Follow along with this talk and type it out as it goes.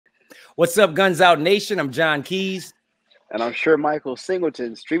What's up, Guns Out Nation? I'm John Keys. And I'm sure Michael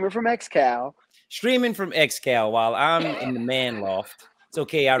Singleton, streamer from XCAL. Streaming from XCAL while I'm in the man loft. It's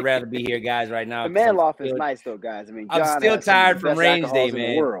okay. I'd rather be here, guys, right now. The man loft is nice, though, guys. I mean, John I'm still has some of tired the from best range day, alcohols in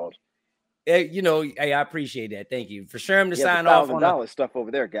man. the world. You know, hey, I appreciate that. Thank you. For sure, to sign off on $1,000 stuff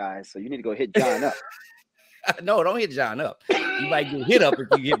over there, guys. So you need to go hit John up. No, don't hit John up. You might get hit up if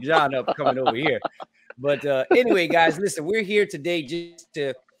you get John up coming over here. But anyway, guys, listen, we're here today just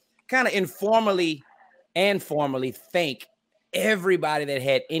to kind of informally and formally thank everybody that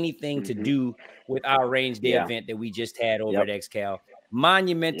had anything to do with our range day event that we just had over at XCAL.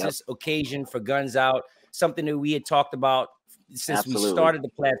 Monumentous occasion for Guns Out, something that we had talked about since we started the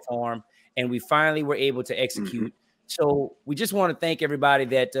platform, and we finally were able to execute. So we just want to thank everybody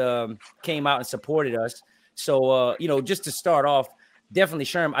that came out and supported us. So, you know, just to start off, definitely,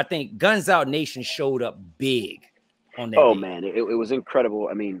 Sherm, I think Guns Out Nation showed up big on that day. Man, it was incredible.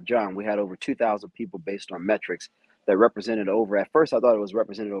 I mean, John, we had over 2,000 people based on metrics that represented over, at first I thought it was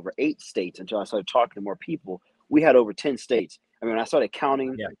represented over 8 states until I started talking to more people. We had over 10 states. I mean, when I started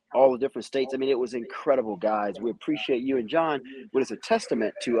counting all the different states, I mean, it was incredible, guys. We appreciate you. And John, what is a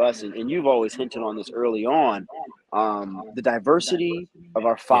testament to us, and you've always hinted on this early on, the diversity of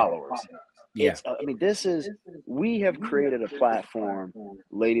our followers. I mean, we have created a platform,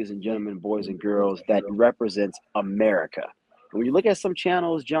 ladies and gentlemen, boys and girls, that represents America. And when you look at some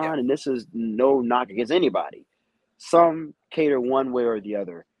channels, John, and this is no knock against anybody, some cater one way or the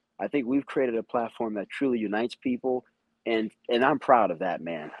other. I think we've created a platform that truly unites people, and I'm proud of that,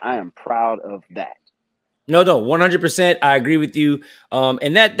 man. I am proud of that. No, 100%. I agree with you.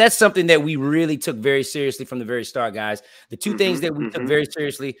 And that's something that we really took very seriously from the very start, guys. The two things that we took very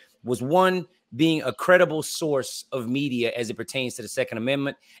seriously was, one, being a credible source of media as it pertains to the Second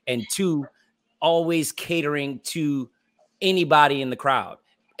Amendment, and 2, always catering to anybody in the crowd,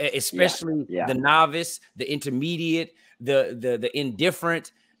 especially the novice, the intermediate, the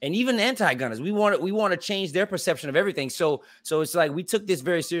indifferent, and even anti-gunners. We want to change their perception of everything. So it's like we took this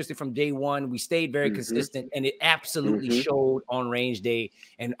very seriously from day one. We stayed very consistent, and it absolutely showed on range day.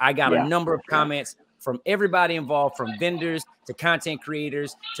 And I got a number of comments from everybody involved, from vendors to content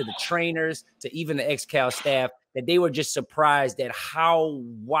creators to the trainers to even the XCAL staff, that they were just surprised at how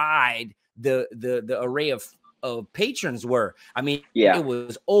wide the array of patrons were. I mean, it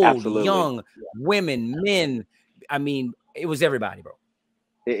was old, young, women, men. I mean, it was everybody, bro.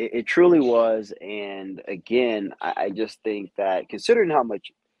 It truly was. And again, I just think that, considering how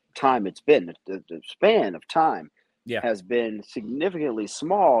much time it's been, the span of time has been significantly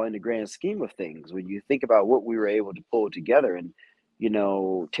small in the grand scheme of things. When you think about what we were able to pull together, and, you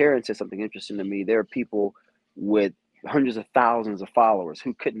know, Taryn said something interesting to me. There are people with hundreds of thousands of followers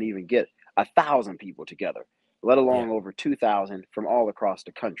who couldn't even get 1,000 people together, let alone over 2,000 from all across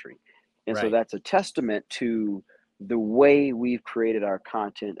the country. And so that's a testament to the way we've created our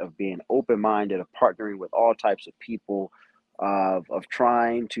content, of being open-minded, of partnering with all types of people, of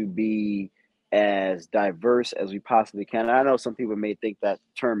trying to be as diverse as we possibly can. And I know some people may think that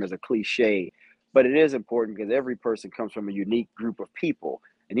term is a cliche, but it is important, because every person comes from a unique group of people,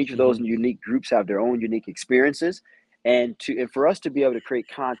 and each of those unique groups have their own unique experiences. And for us to be able to create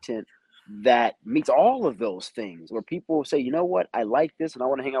content that meets all of those things, where people say, you know what, I like this, and I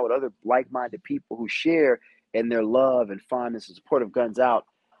want to hang out with other like-minded people who share in their love and fondness and support of Guns Out.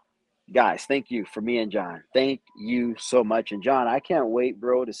 Guys, thank you for me and John. Thank you so much. And John, I can't wait,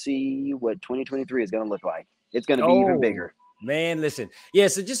 bro, to see what 2023 is going to look like. It's going to be even bigger. Man, listen. Yeah,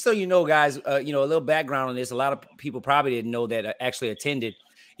 so just so you know, guys, you know, a little background on this. A lot of people probably didn't know that actually attended.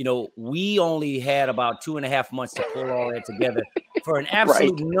 You know, we only had about 2.5 months to pull all that together for an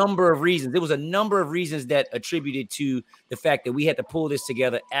absolute number of reasons. There was a number of reasons that attributed to the fact that we had to pull this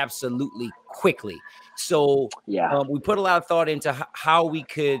together absolutely quickly. So we put a lot of thought into how we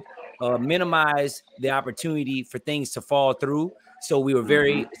could minimize the opportunity for things to fall through. So we were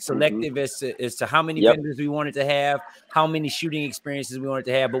very selective as to how many vendors we wanted to have, how many shooting experiences we wanted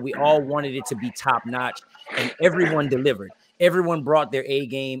to have, but we all wanted it to be top notch, and everyone delivered. Everyone brought their A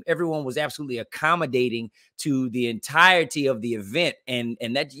game. Everyone was absolutely accommodating to the entirety of the event. And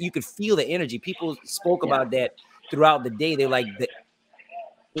that you could feel the energy. People spoke about that throughout the day. They're like, the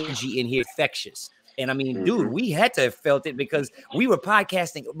energy in here infectious. And I mean, dude, we had to have felt it, because we were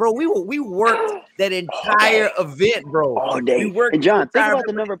podcasting, bro. We worked that entire event, bro. All day. And John, think about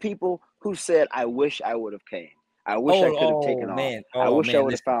the number of people who said, I wish I would have came. I wish I could have taken off. I wish I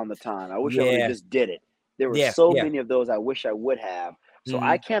would have found the time. I wish I would have just did it. There were so many of those I wish I would have. So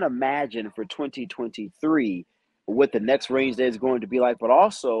I can't imagine for 2023 what the next range day is going to be like, but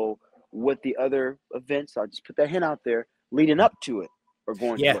also what the other events, I'll just put that hint out there, leading up to it are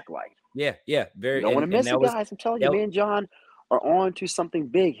going to look like. Yeah, yeah, You very, don't want to and miss that it, was guys. I'm telling you, that me and John are on to something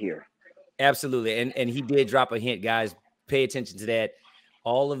big here. absolutely, and he did drop a hint, guys. Pay attention to that.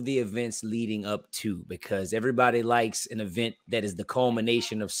 All of the events leading up to, because everybody likes an event that is the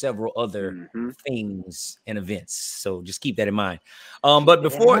culmination of several other things and events. So just keep that in mind. Keep But it in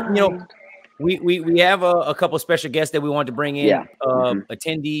before, mind. we have a couple special guests that we want to bring Yeah. in,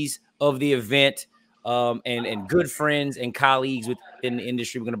 attendees of the event, and good friends and colleagues within the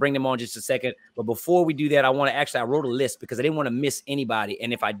industry. We're going to bring them on just a second. But before we do that, I wrote a list because I didn't want to miss anybody.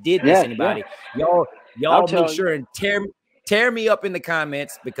 And if I did miss anybody, I'll y'all make tell sure you. and tear me up in the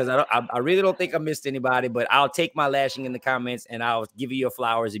comments, because I really don't think I missed anybody, but I'll take my lashing in the comments and I'll give you your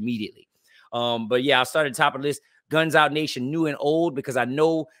flowers immediately. But yeah, I'll start at the top of the list. Guns Out Nation, new and old, because I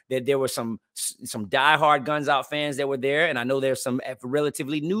know that there were some diehard Guns Out fans that were there, and I know there's some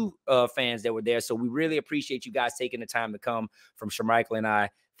relatively new fans that were there. So we really appreciate you guys taking the time to come. From Shermichael and I,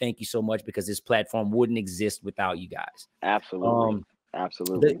 thank you so much, because this platform wouldn't exist without you guys. Absolutely,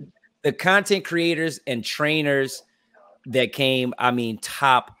 absolutely. The content creators and trainers that came, I mean,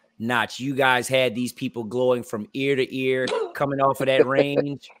 top notch. You guys had these people glowing from ear to ear, coming off of that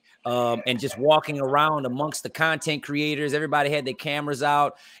range. And just walking around amongst the content creators. Everybody had their cameras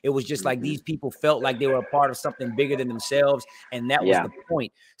out. It was just like these people felt like they were a part of something bigger than themselves. And that was the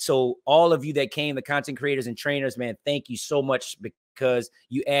point. So all of you that came, the content creators and trainers, man, thank you so much, because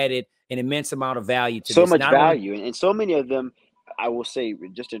you added an immense amount of value to so this. much value. And so many of them, I will say,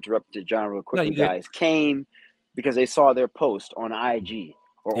 just to interrupt John real quickly, guys, came because they saw their post on IG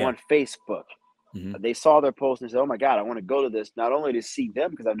or on Facebook. They saw their post and said, oh my God, I want to go to this, not only to see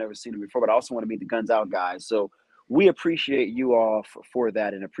them because I've never seen them before, but I also want to meet the Guns Out guys. So we appreciate you all for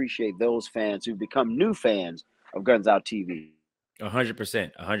that, and appreciate those fans who've become new fans of Guns Out TV.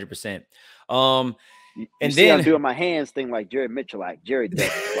 100%, 100%. And then I'm doing my hands thing like Jerry Mitchell, like Jerry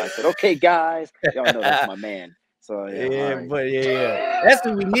does. So I said, okay, guys, y'all know that's my man. So yeah. That's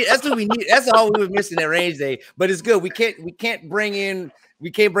what we need. That's what we need. That's all we were missing at range day. But it's good. We can't bring in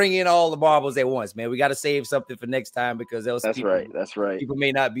all the marbles at once, man. We got to save something for next time, because that's right. People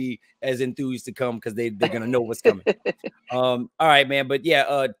may not be as enthused to come because they're gonna know what's coming. All right, man. But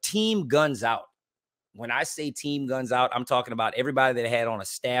yeah, Team Guns Out. When I say Team Guns Out, I'm talking about everybody that had on a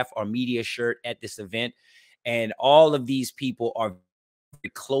staff or media shirt at this event, and all of these people are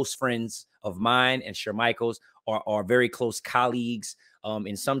very close friends of mine and Shermichael's, are very close colleagues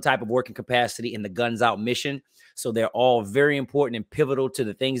in some type of working capacity in the Guns Out mission. So they're all very important and pivotal to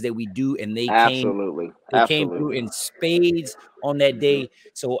the things that we do. And they came through in spades on that day.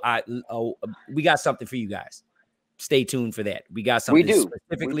 So we got something for you guys. Stay tuned for that. We got something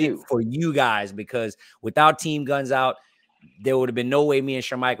specifically for you guys, because without Team Guns Out, there would have been no way me and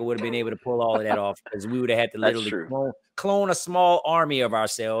Shermichael would have been able to pull all of that off, because we would have had to literally clone a small army of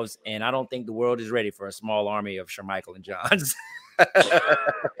ourselves. And I don't think the world is ready for a small army of Shermichael and Johns.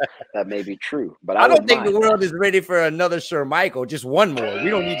 That may be true, but I don't think the world is ready for another Shermichael. Just one more.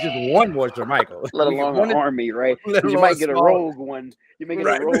 We don't need just one more Shermichael. Let alone an army, right? You might get a rogue one. You may get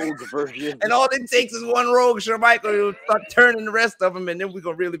a rogue version. And all it takes is one rogue Shermichael to start turning the rest of them, and then we're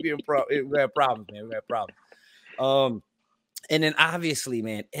gonna really be in we have problems, man. We have problems. And then obviously,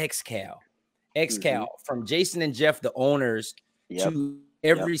 man, XCAL from Jason and Jeff, the owners, to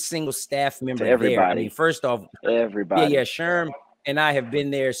every single staff member there. I mean, first off, everybody. Yeah, Sherm and I have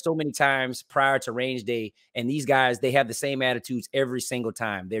been there so many times prior to range day, and these guys, they have the same attitudes every single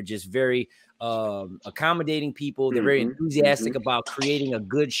time. They're just very accommodating people. They're very enthusiastic about creating a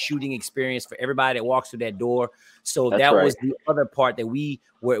good shooting experience for everybody that walks through that door. So that was the other part that we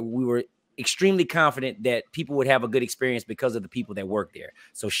were extremely confident that people would have a good experience because of the people that work there.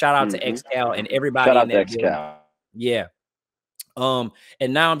 So shout out to XCAL and everybody in that building. Yeah.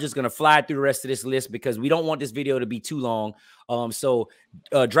 And now I'm just gonna fly through the rest of this list because we don't want this video to be too long. So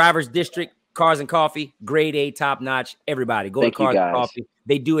Drivers District, Cars and Coffee, grade A, top notch. Everybody go to Cars and Coffee.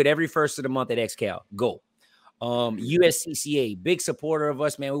 They do it every first of the month at XCAL. Go. USCCA, big supporter of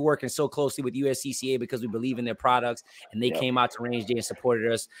us, man. We're working so closely with USCCA because we believe in their products, and they came out to range day and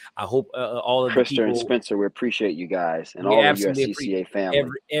supported us. I hope all of Krista the people and Spencer, we appreciate you guys and all the USCCA family.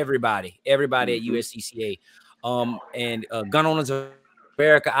 Everybody at USCCA. And Gun Owners of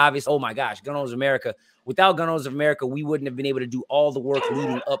America, obviously. Oh my gosh, Gun Owners of America. Without Gun Owners of America, we wouldn't have been able to do all the work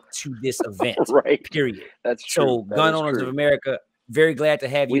leading up to this event. Period. That's true. So Gun Owners of America, very glad to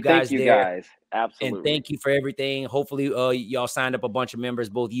have you guys there. Thank you guys. Absolutely. And thank you for everything. Hopefully, y'all signed up a bunch of members,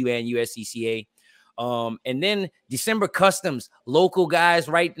 both you and USCCA. And then December Customs, local guys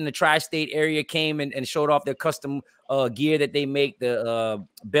right in the tri-state area came and showed off their custom gear that they make, the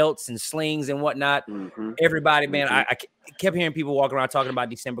belts and slings and whatnot. Everybody, man, I kept hearing people walking around talking about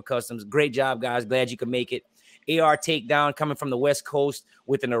December Customs. Great job, guys. Glad you could make it. AR Takedown coming from the West Coast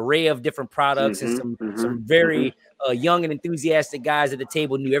with an array of different products and some very young and enthusiastic guys at the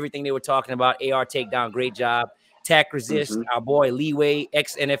table knew everything they were talking about. AR Takedown, great job. Tac Resist, our boy Leeway,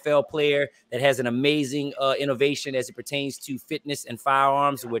 ex-NFL player that has an amazing innovation as it pertains to fitness and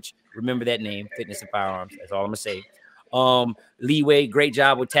firearms, which remember that name, fitness and firearms. That's all I'm going to say. Leeway, great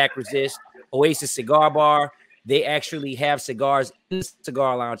job with Tac Resist. Oasis Cigar Bar, they actually have cigars in the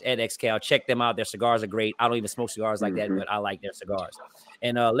cigar lounge at XCAL. Check them out. Their cigars are great. I don't even smoke cigars like that, but I like their cigars.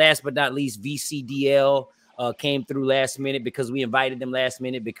 And last but not least, VCDL came through last minute because we invited them last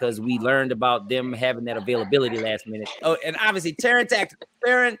minute because we learned about them having that availability last minute. Oh, and obviously, Terran Tactical.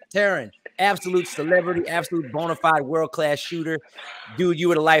 Terran, absolute celebrity, absolute bona fide world-class shooter. Dude, you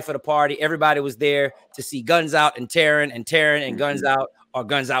were the life of the party. Everybody was there to see Guns Out and Terran and Guns Out. Or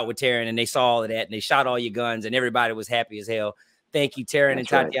Guns Out with Terran, and they saw all of that, and they shot all your guns, and everybody was happy as hell. Thank you, Terran and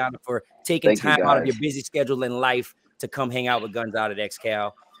Tatiana, for taking time out of your busy schedule in life to come hang out with Guns Out at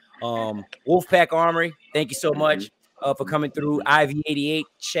XCAL. Wolfpack Armory, thank you so much for coming through. IV88,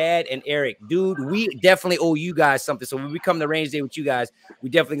 Chad, and Eric. Dude, we definitely owe you guys something. So when we come to range day with you guys, we're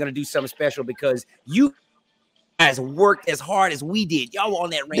definitely going to do something special because you guys worked as hard as we did. Y'all were on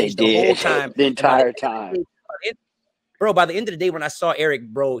that range the whole time. The entire time. Bro, by the end of the day, when I saw Eric,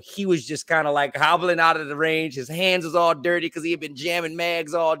 bro, he was just kind of like hobbling out of the range. His hands was all dirty because he had been jamming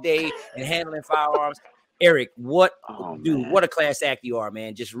mags all day and handling firearms. Eric, what a class act you are,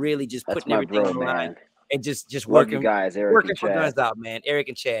 man. Just really just putting everything on the line and just working, guys, working for Guns Out, man. Eric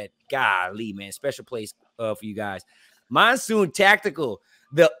and Chad, golly, man, special place for you guys. Monsoon Tactical,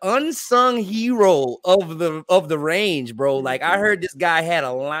 the unsung hero of the range, bro. Like I heard this guy had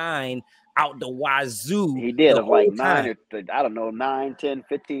a line out the wazoo. He did of like 9 or 9, 10,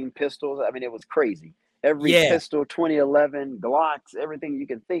 15 pistols. I mean, it was crazy. Every pistol, 2011, Glocks, everything you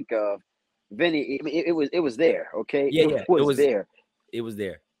can think of. Vinny, I mean, it was there. Okay, it was there. It was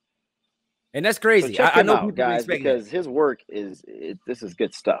there, and that's crazy. So I know out, guys, because his work this is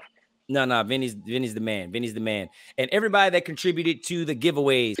good stuff. No, Vinny's the man. Vinny's the man, and everybody that contributed to the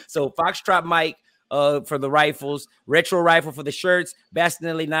giveaways. So Foxtrot Mike for the rifles, Retro Rifle for the shirts,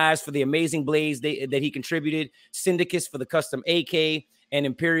 Bastinelli Knives for the amazing blades that he contributed, Syndicus for the custom AK, and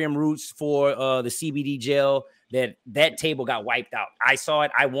Imperium Roots for the CBD gel. That table got wiped out. I saw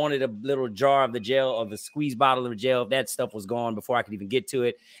it. I wanted a little jar of the gel, or the squeeze bottle of the gel. That stuff was gone before I could even get to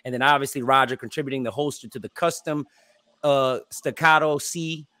it. And then obviously Roger contributing the holster to the custom Staccato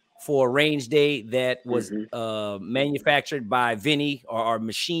C for range day that was manufactured by Vinny or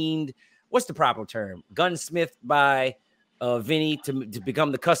machined. What's the proper term? Gunsmith by Vinny to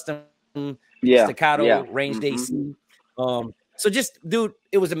become the custom Staccato range day C. So just, dude,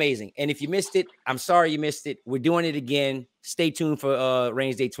 it was amazing. And if you missed it, I'm sorry you missed it. We're doing it again. Stay tuned for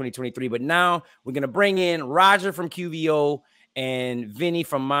Range Day 2023. But now we're going to bring in Roger from QVO and Vinny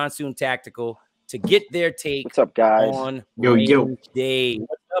from Monsoon Tactical to get their take. What's up, guys? On Range Day.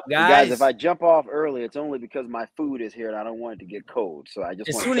 What's up, guys? If I jump off early, it's only because my food is here and I don't want it to get cold. So I just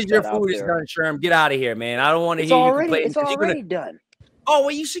as soon as your food is done, Sherm, get out of here, man. I don't want to hear you complain. It's already done. Oh,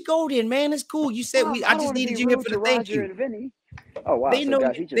 well, you should go then, man. It's cool. You said I just needed you here for the thank you. And Vinny. Oh wow! They know.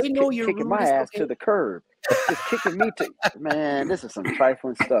 Guys, they know you're kicking my ass to the curb. Just kicking me to man. This is some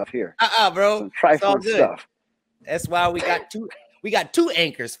trifling stuff here. Bro. Some trifling stuff. That's why we got two. We got two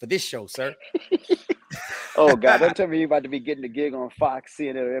anchors for this show, sir. Oh God! Don't tell me you're about to be getting a gig on Fox,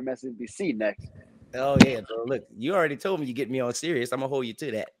 CNN, or MSNBC next. Oh yeah, bro. Look, you already told me you get me on serious. I'm gonna hold you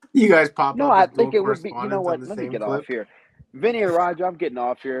to that. You guys pop up. No, I think it would be. You know what? Let me get off here. Vinny and Roger, I'm getting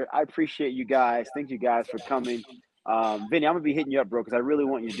off here. I appreciate you guys. Thank you guys for coming. Vinny, I'm gonna be hitting you up, bro, because I really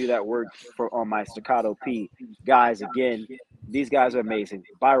want you to do that work on my Staccato P. Guys, again, these guys are amazing.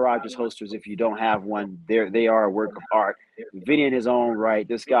 Buy Rogers holsters if you don't have one. They are a work of art. Vinny in his own right.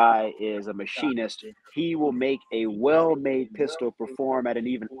 This guy is a machinist. He will make a well-made pistol perform at an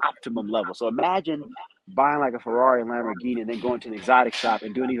even optimum level. So imagine buying like a Ferrari and Lamborghini and then going to an exotic shop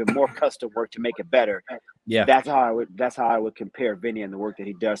and doing even more custom work to make it better. Yeah, that's how I would compare Vinny and the work that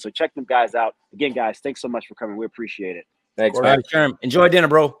he does. So check them guys out. Again, guys, thanks so much for coming. We appreciate it. Thanks, man. Sherm. Enjoy dinner,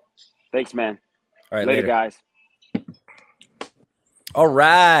 bro. Thanks, man. All right, later, guys. All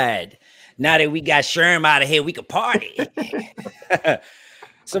right. Now that we got Sherm out of here, we can party.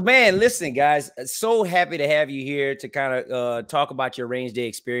 So, man, listen, guys, so happy to have you here to kind of talk about your range day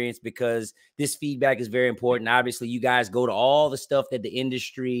experience, because this feedback is very important. Obviously, you guys go to all the stuff that the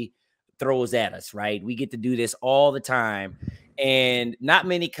industry throws at us, right? We get to do this all the time. And not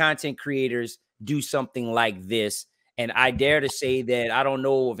many content creators do something like this. And I dare to say that I don't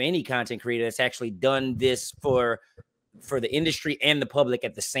know of any content creator that's actually done this for the industry and the public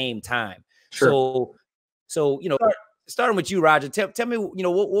at the same time. Sure. So starting with you, Roger, tell me,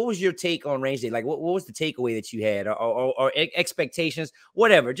 what was your take on range day? Like, what was the takeaway that you had, or expectations,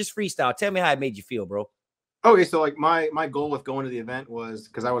 whatever? Just freestyle. Tell me how it made you feel, bro. Okay, so like my goal with going to the event was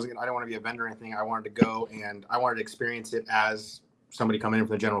because I don't want to be a vendor or anything. I wanted to go and I wanted to experience it as somebody coming in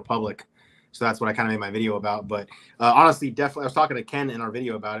from the general public. So that's what I kind of made my video about. But honestly, definitely, I was talking to Ken in our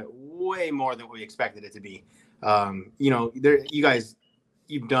video about it. Way more than what we expected it to be. You guys,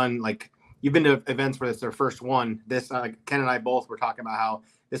 you've been to events where it's their first one. This Ken and I both were talking about how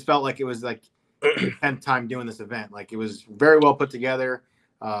this felt like it was like the 10th time doing this event. Like, it was very well put together.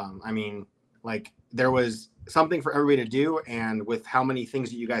 There was something for everybody to do, and with how many things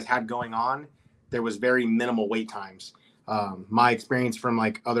that you guys had going on, there was very minimal wait times. My experience from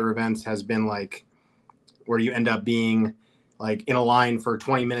like other events has been like where you end up being like in a line for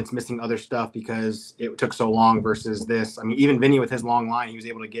 20 minutes missing other stuff because it took so long versus this. I mean, even Vinny with his long line, he was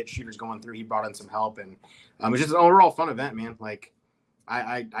able to get shooters going through. He brought in some help, and it was just an overall fun event, man. Like,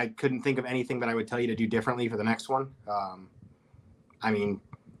 I couldn't think of anything that I would tell you to do differently for the next one.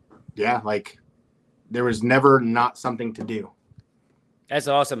 There was never not something to do. That's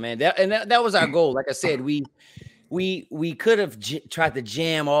awesome, man. That was our goal. Like I said, we could have tried to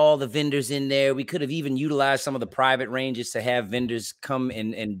jam all the vendors in there. We could have even utilized some of the private ranges to have vendors come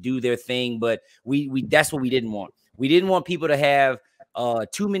and do their thing. But that's what we didn't want. We didn't want people to have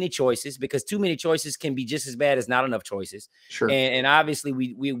too many choices, because too many choices can be just as bad as not enough choices. Sure. And obviously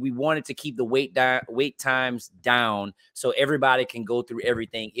we wanted to keep the wait times down so everybody can go through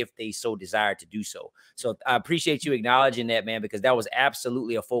everything if they so desire to do so. So I appreciate you acknowledging that, man, because that was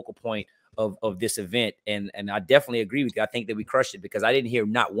absolutely a focal point of this event. And I definitely agree with you. I think that we crushed it, because I didn't hear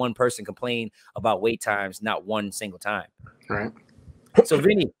not one person complain about wait times, not one single time. Right. So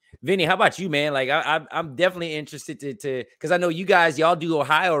Vinny, how about you, man? Like, I'm definitely interested to because I know y'all do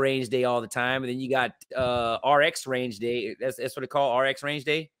Ohio Range Day all the time, and then you got RX Range Day. That's what they call RX Range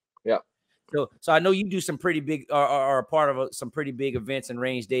Day. Yeah. So I know you do some pretty big, or are a part of some pretty big events and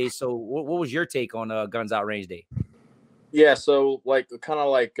range days. So what was your take on Guns Out Range Day? Yeah, so kind of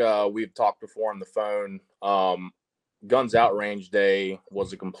like we've talked before on the phone, Guns Out Range Day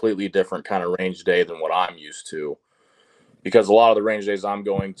was a completely different kind of range day than what I'm used to, because a lot of the range days I'm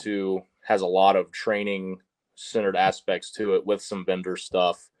going to has a lot of training centered aspects to it with some vendor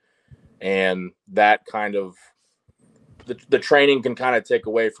stuff, and that kind of the training can kind of take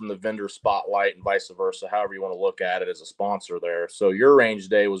away from the vendor spotlight and vice versa, however you want to look at it as a sponsor there. So your range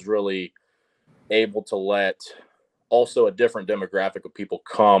day was really able to let also a different demographic of people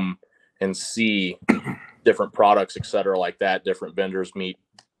come and see different products, et cetera, like that. Different vendors meet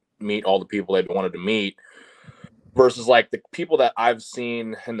all the people they've wanted to meet, versus like the people that I've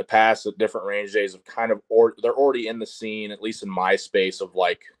seen in the past at different range days of kind of, they're already in the scene, at least in my space, of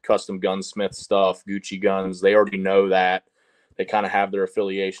like custom gunsmith stuff, Gucci guns. They already know that. They kind of have their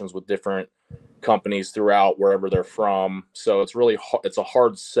affiliations with different companies throughout wherever they're from. So it's a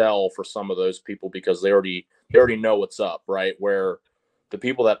hard sell for some of those people, because they already know what's up, right? Where the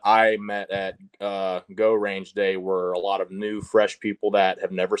people that I met at Go Range Day were a lot of new, fresh people that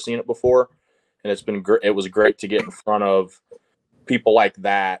have never seen it before. And it was great to get in front of people like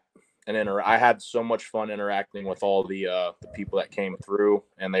that. And I had so much fun interacting with all the people that came through,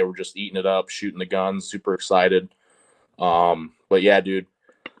 and they were just eating it up, shooting the guns, super excited. But yeah, dude,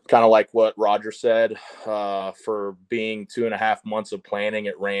 kind of like what Roger said, for being 2.5 months of planning,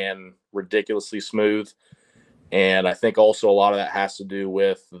 it ran ridiculously smooth. And I think also a lot of that has to do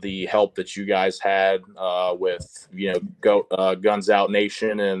with the help that you guys had with, Guns Out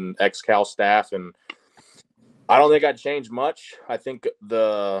Nation and XCAL staff. And I don't think I'd change much. I think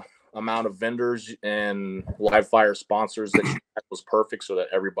the amount of vendors and live fire sponsors that you had was perfect, so that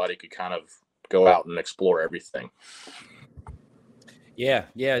everybody could kind of go out and explore everything. Yeah,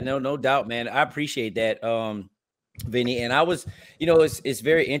 no doubt, man. I appreciate that, Vinny. And I was, it's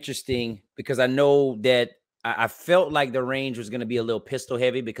very interesting, because I know that I felt like the range was going to be a little pistol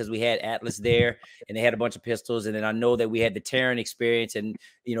heavy, because we had Atlas there and they had a bunch of pistols. And then I know that we had the Terran experience, and,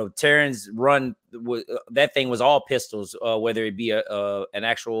 Terran's run, that thing was all pistols, whether it be an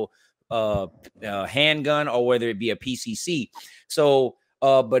actual handgun or whether it be a PCC. So,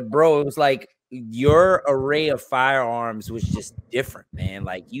 but bro, it was like your array of firearms was just different, man.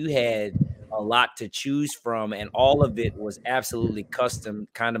 Like, you had a lot to choose from, and all of it was absolutely custom,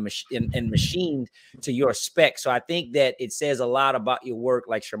 kind of and machined to your spec. So I think that it says a lot about your work,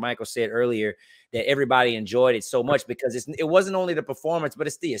 like Shermichael said earlier, that everybody enjoyed it so much, because it wasn't only the performance, but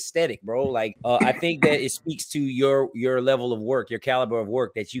it's the aesthetic, bro. Like I think that it speaks to your level of work, your caliber of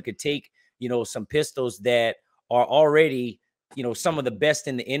work, that you could take, you know, some pistols that are already, you know, some of the best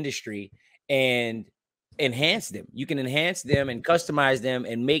in the industry, and enhance them. You can enhance them and customize them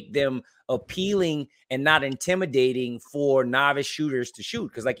and make them appealing and not intimidating for novice shooters to shoot.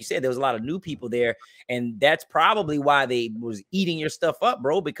 Because like you said, there was a lot of new people there, and that's probably why they was eating your stuff up,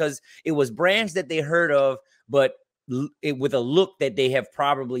 bro, because it was brands that they heard of, but with a look that they have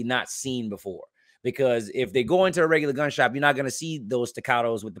probably not seen before. Because if they go into a regular gun shop, you're not going to see those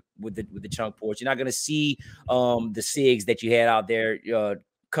staccatos with the chunk ports. You're not going to see the SIGs that you had out there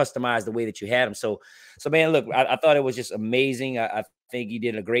customized the way that you had them. So man, look, I thought it was just amazing. I think you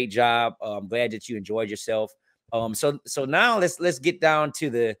did a great job. I'm glad that you enjoyed yourself. So now let's get down to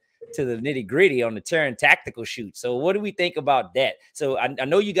the nitty gritty on the Terran tactical shoot. So what do we think about that? So I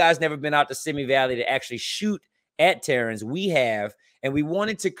know you guys never been out to Simi Valley to actually shoot at Terrans. We have, and we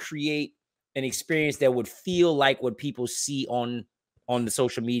wanted to create an experience that would feel like what people see on the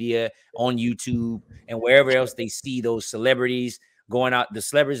social media, on YouTube, and wherever else they see those celebrities going out, the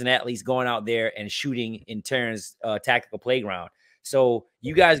celebrities and athletes going out there and shooting in Terran's tactical playground. So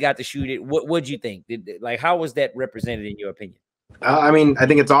you guys got to shoot it. What'd you think? Like, how was that represented in your opinion? I mean, I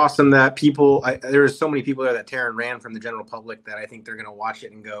think it's awesome that there's so many people there that Terran ran from the general public that I think they're going to watch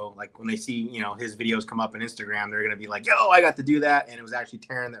it and go, like, when they see, you know, his videos come up on Instagram, they're going to be like, yo, I got to do that. And it was actually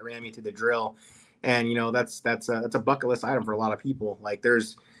Terran that ran me to the drill. And, you know, that's a bucket list item for a lot of people. Like,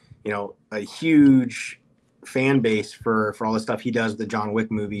 there's, you know, a huge fan base for all the stuff he does with the John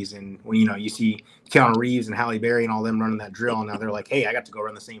Wick movies. And when, you know, you see Keanu Reeves and Halle Berry and all them running that drill, and now they're like, hey, I got to go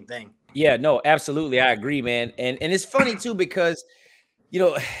run the same thing. Yeah, no, absolutely. I agree, man. And it's funny too, because, you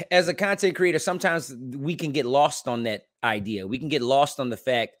know, as a content creator, sometimes we can get lost on that idea. We can get lost on the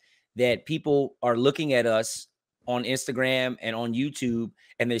fact that people are looking at us on Instagram and on YouTube,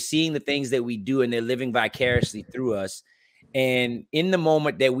 and they're seeing the things that we do, and they're living vicariously through us. And in the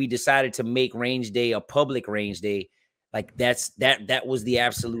moment that we decided to make range day a public range day, like that was the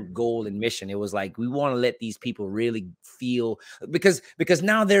absolute goal and mission. It was like, we want to let these people really feel, because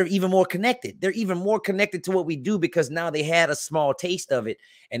now they're even more connected. They're even more connected to what we do, because now they had a small taste of it,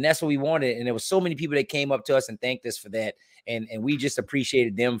 and that's what we wanted. And there was so many people that came up to us and thanked us for that, and we just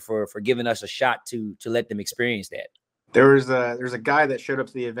appreciated them for giving us a shot to let them experience that. There's a guy that showed up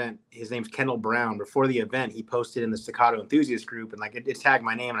to the event. His name's Kendall Brown. Before the event, he posted in the Staccato Enthusiast group, and like it tagged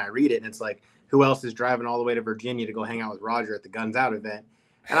my name, and I read it, and it's like, who else is driving all the way to Virginia to go hang out with Roger at the Guns Out event?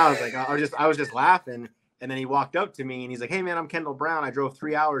 And I was like, I was just laughing. And then he walked up to me and he's like, hey man, I'm Kendall Brown. I drove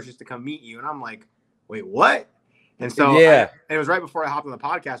 3 hours just to come meet you. And I'm like, wait, what? And so yeah, and it was right before I hopped on the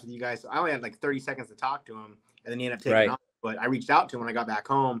podcast with you guys. So I only had like 30 seconds to talk to him, and then he ended up taking off. But I reached out to him when I got back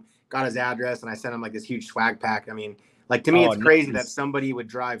home, got his address, and I sent him like this huge swag pack. I mean, like, to me, it's crazy that somebody would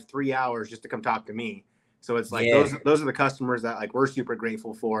drive 3 hours just to come talk to me. So it's like, those are the customers that like we're super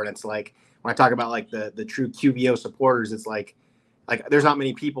grateful for. And it's like, when I talk about like the true QVO supporters, it's like there's not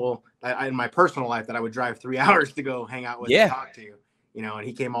many people in my personal life that I would drive 3 hours to go hang out with and talk to, you know. And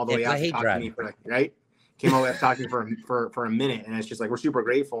he came all the way out to talk to me came all the way out to talk to me for a minute. And it's just like, we're super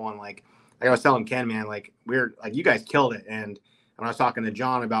grateful. And like I was telling Ken, man, like we're like, you guys killed it. And when I was talking to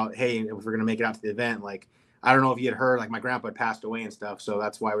John about, hey, if we're gonna make it out to the event, like, I don't know if you had heard, like my grandpa had passed away and stuff, so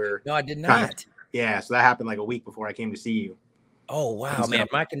that's why we were. No, I did not. Yeah, so that happened like a week before I came to see you. Oh wow, man!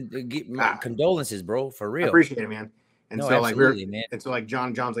 My condolences, bro, for real. I appreciate it, man. And no, so absolutely, man. And so like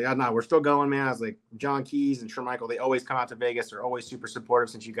John's like, oh, no, we're still going, man. I was like, John Keys and Shermichael, they always come out to Vegas. They're always super supportive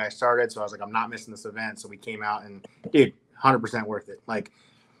since you guys started. So I was like, I'm not missing this event. So we came out, and dude, 100% worth it. Like,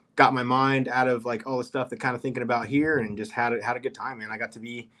 got my mind out of like all the stuff that kind of thinking about here, and just had a good time, man. I got to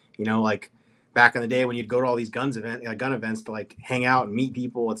be, you know, like back in the day when you'd go to all these gun events to like hang out and meet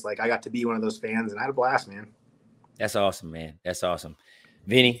people. It's like I got to be one of those fans, and I had a blast, man. That's awesome, man. That's awesome.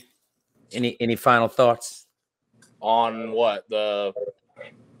 Vinny, any final thoughts on what, the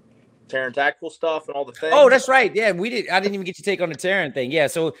Terran tactical stuff and all the things? Oh, that's right. Yeah, I didn't even get your take on the Terran thing. Yeah.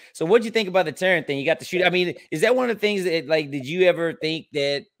 So what'd you think about the Terran thing? You got to shoot. I mean, is that one of the things that, like, did you ever think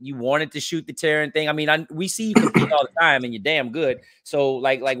that you wanted to shoot the Terran thing? I mean, we see you compete all the time, and you're damn good. So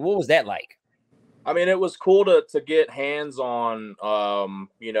like what was that like? I mean, it was cool to get hands on,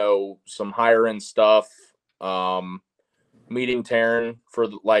 you know, some higher end stuff. Meeting Terran for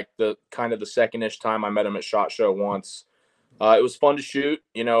the kind of the second-ish time I met him at SHOT Show once. It was fun to shoot.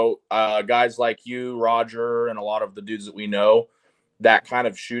 You know, guys like you, Roger, and a lot of the dudes that we know, that kind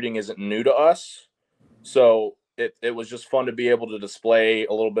of shooting isn't new to us. So it was just fun to be able to display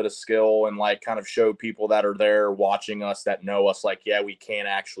a little bit of skill and like kind of show people that are there watching us that know us, like, yeah, we can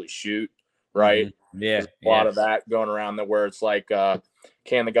actually shoot, right? Yeah. There's a lot of that going around there where it's like,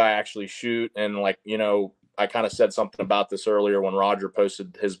 can the guy actually shoot? And like, you know, I kind of said something about this earlier when Roger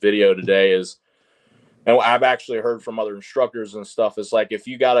posted his video today is, and I've actually heard from other instructors and stuff, is like, if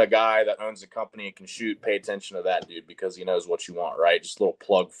you got a guy that owns a company and can shoot, pay attention to that dude because he knows what you want, right? Just a little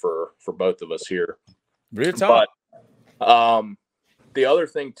plug for both of us here. Real talk. But the other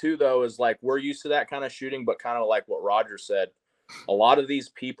thing too, though, is like we're used to that kind of shooting, but kind of like what Roger said, a lot of these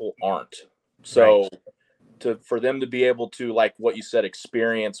people aren't. So for them to be able to, like what you said,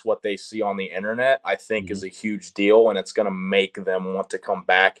 experience what they see on the internet, I think is a huge deal, and it's going to make them want to come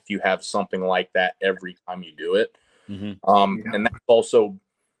back if you have something like that every time you do it. And that's also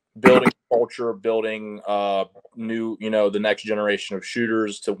building culture, building new, you know, the next generation of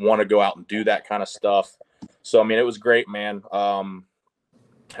shooters to want to go out and do that kind of stuff. So I mean, it was great, man.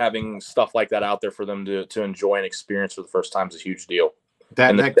 Having stuff like that out there for them to enjoy and experience for the first time is a huge deal.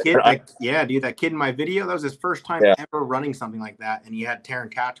 That kid, that kid in my video, that was his first time ever running something like that, and he had Terran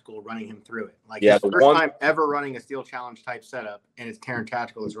Tactical running him through it. Like his first time ever running a Steel Challenge type setup, and it's Terran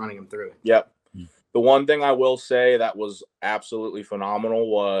Tactical is running him through it. Yep. The one thing I will say that was absolutely phenomenal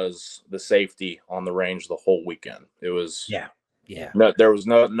was the safety on the range the whole weekend. It was there was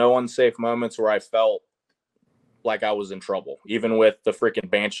no unsafe moments where I felt like I was in trouble, even with the freaking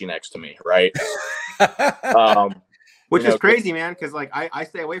Banshee next to me, right? Which is crazy, man, because like I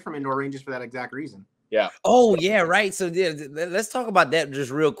stay away from indoor ranges for that exact reason. Yeah. Oh, yeah, right. So let's talk about that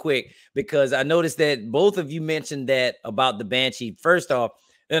just real quick, because I noticed that both of you mentioned that about the Banshee. First off,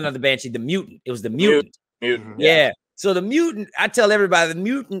 not the Banshee, the Mutant. It was the Mutant. Yeah. So the Mutant, I tell everybody, the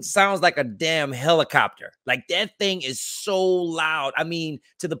Mutant sounds like a damn helicopter. Like that thing is so loud. I mean,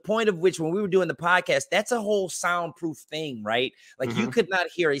 to the point of which when we were doing the podcast, that's a whole soundproof thing, right? Like you could not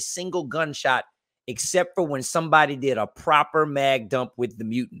hear a single gunshot except for when somebody did a proper mag dump with the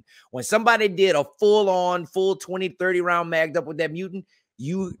Mutant. When somebody did a full 20, 30 round mag dump with that Mutant,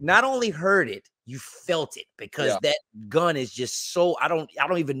 you not only heard it, you felt it, because that gun is just so, I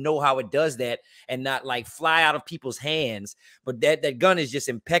don't even know how it does that and not like fly out of people's hands. But that gun is just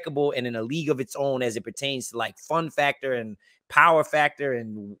impeccable and in a league of its own as it pertains to like fun factor and power factor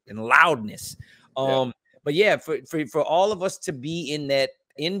and loudness. But yeah, for all of us to be in that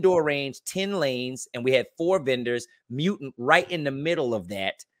indoor range, 10 lanes, and we had 4 vendors, Mutant right in the middle of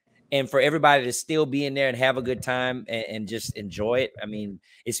that, and for everybody to still be in there and have a good time and just enjoy it. I mean,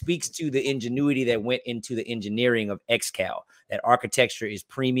 it speaks to the ingenuity that went into the engineering of XCAL. That architecture is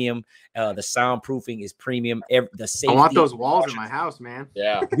premium. The soundproofing is premium. The safety. I want those walls in my house, man.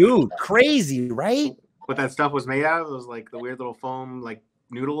 Yeah. Dude, crazy, right? What that stuff was made out of, those like the weird little foam, like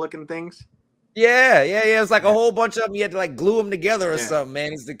noodle looking things. Yeah. It's like a whole bunch of them. You had to like glue them together or something,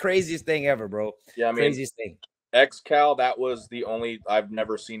 man. It's the craziest thing ever, bro. Yeah, I mean, craziest thing. XCAL, that was the only, I've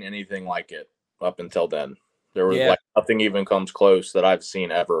never seen anything like it up until then. There was like nothing even comes close that I've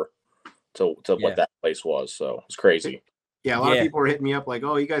seen ever to what that place was. So it's crazy. Yeah, a lot of people were hitting me up like,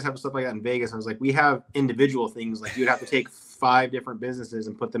 oh, you guys have stuff like that in Vegas. I was like, we have individual things. Like you'd have to take 5 different businesses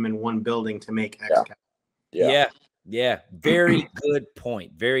and put them in one building to make XCAL. Yeah. Very good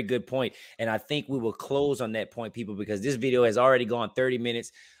point. Very good point. And I think we will close on that point, people, because this video has already gone 30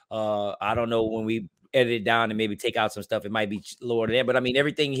 minutes. I don't know when we edit it down and maybe take out some stuff, it might be lower than that. But I mean,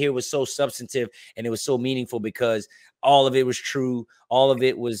 everything here was so substantive and it was so meaningful because all of it was true. All of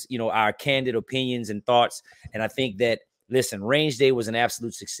it was, you know, our candid opinions and thoughts. And I think that, listen, Range Day was an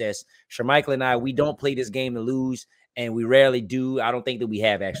absolute success. Shermichael and I, we don't play this game to lose, and we rarely do. I don't think that we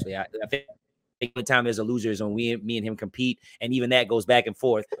have, actually. I think the time there's a loser is when me and him compete, and even that goes back and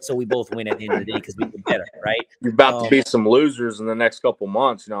forth. So we both win at the end of the day because we get better, right? You're about to beat some losers in the next couple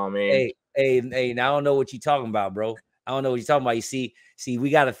months, you know what I mean? Hey, now I don't know what you're talking about, bro. I don't know what you're talking about. You see, we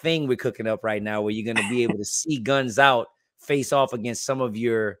got a thing we're cooking up right now where you're going to be able to see Guns Out face off against some of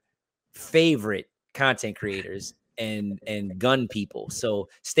your favorite content creators and gun people. So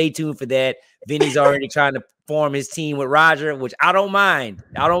stay tuned for that. Vinny's already trying to form his team with Roger, which I don't mind.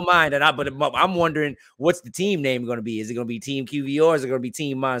 But I'm wondering, what's the team name going to be? Is it going to be Team QV or is it going to be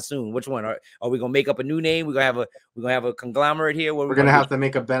Team Monsoon? Which one? Are we going to make up a new name? We're going to have a conglomerate here. We're going to have to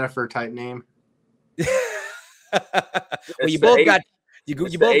make a Benefer type name. Well, you both got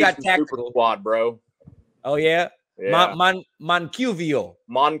tactical squad, bro. Oh yeah. Moncuvio.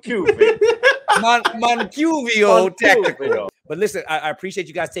 Moncuvio tactical. But listen, I appreciate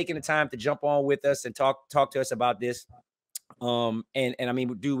you guys taking the time to jump on with us and talk to us about this. And I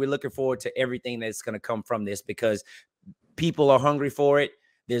mean, dude, we're looking forward to everything that's going to come from this, because People are hungry for it.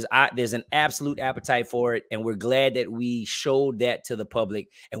 There's an absolute appetite for it, and we're glad that we showed that to the public,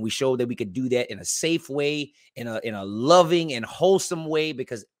 and we showed that we could do that in a safe way, in a loving and wholesome way,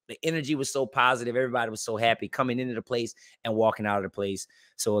 because the energy was so positive. Everybody was so happy coming into the place and walking out of the place.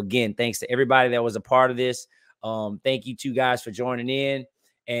 So again, thanks to everybody that was a part of this. Thank you two guys for joining in.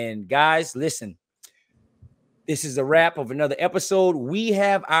 And guys, listen, this is a wrap of another episode. We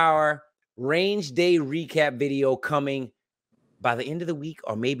have our range day recap video coming by the end of the week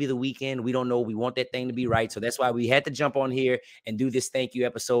or maybe the weekend. We don't know. We want that thing to be right. So that's why we had to jump on here and do this thank you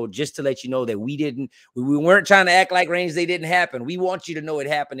episode, just to let you know that we weren't trying to act like range day didn't happen. We want you to know it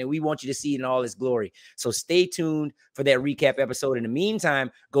happened, and we want you to see it in all its glory. So stay tuned for that recap episode. In the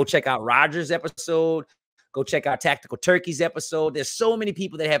meantime, go check out Roger's episode. Go check out Tactical Turkey's episode. There's so many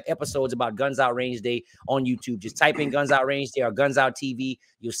people that have episodes about Guns Out Range Day on YouTube. Just type in Guns Out Range Day or Guns Out TV.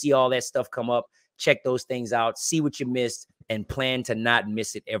 You'll see all that stuff come up. Check those things out. See what you missed, and plan to not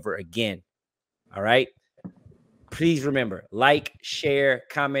miss it ever again. All right? Please remember, like, share,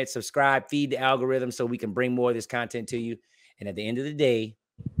 comment, subscribe, feed the algorithm so we can bring more of this content to you. And at the end of the day,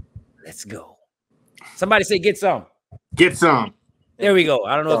 let's go. Somebody say, get some. Get some. There we go.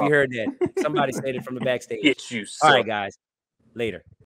 I don't know if you heard that. Somebody said it from the backstage. Get you some. All right, guys. Later.